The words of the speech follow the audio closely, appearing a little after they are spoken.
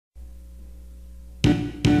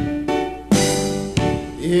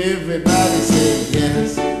Everybody say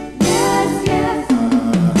yes. Yes, yes.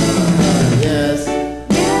 Yes.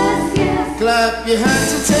 Yes, yes. Clap your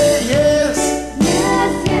hands and say yes.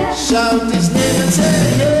 Yes, yes. Shout his name and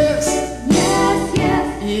say yes. Yes,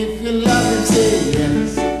 yes. If you love him, say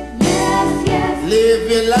yes. Yes, yes.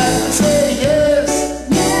 Live your life and say yes.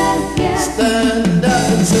 Yes, yes. Stand up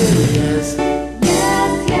and say yes.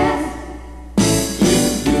 Yes, yes.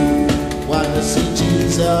 If you wanna see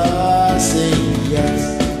Jesus, say yes.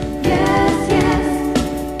 Yes, yes.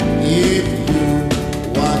 If you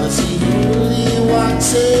wanna see Holy One,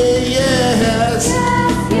 say yes.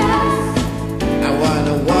 Yes, yes. I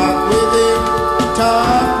wanna walk with him,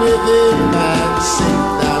 talk with him, and sit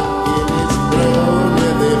down in his throne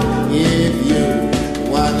with him. If you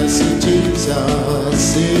wanna see Jesus,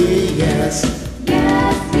 say yes.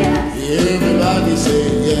 Yes, yes. Everybody say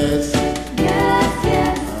yes. Yes,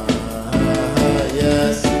 yes.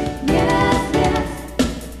 Yes. Yes, yes.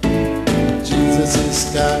 Jesus is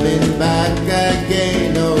coming back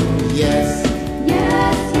again, oh yes.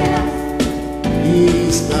 Yes, yes.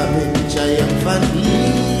 He's coming triumphantly,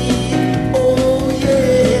 oh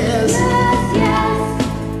yes. Yes, yes.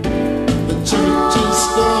 The church is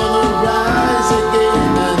gonna rise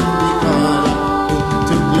again and be caught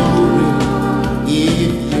into glory.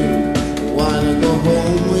 If you wanna go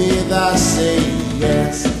home with us, say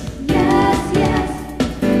yes. Yes, yes.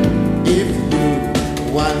 If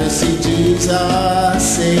you wanna see Jesus,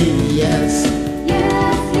 say yes.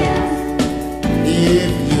 Yes, yes.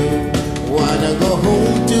 If you wanna go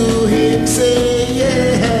home to him, say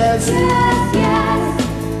yes. Yes, yes.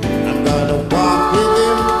 I'm gonna walk with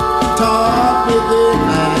him, talk with him,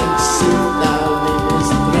 and sit down in his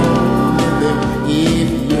throne with him. If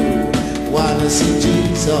you wanna see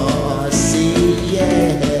Jesus, say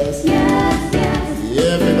yes. Yes, yes.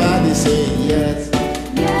 Everybody say yes.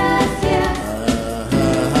 Yes, yes.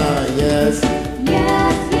 Yes.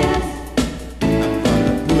 Yes, yes. I'm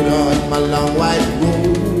gonna put on my long white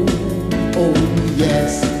robe, oh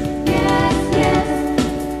yes. Yes, yes.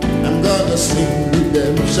 I'm gonna sing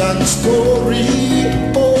redemption story,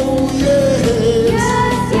 oh yes.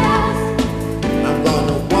 Yes, yes. I'm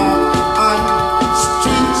gonna walk on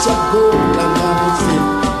streets of gold. I'm gonna sit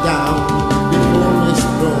down before his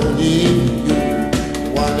throne. If you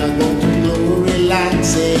wanna go to glory land,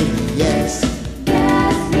 say yes.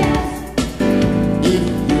 Yes, yes. If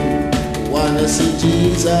you wanna see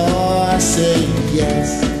Jesus, say yes.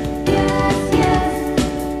 Yes, yes.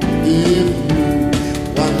 If you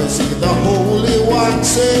wanna see the Holy One,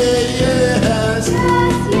 say yes.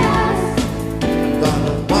 Yes, yes. I'm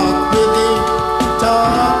gonna walk with him,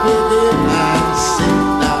 talk with him, and sit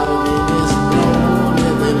down in his throne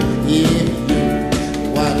with him. If you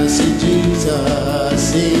wanna see Jesus,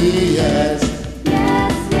 say yes.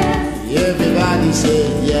 Yes, yes. Everybody say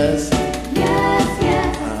yes. Yes, yes.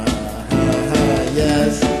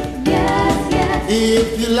 Yes. Yes, yes. If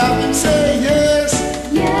you love him, say yes.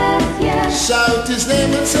 Yes, yes. Shout his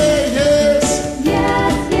name and say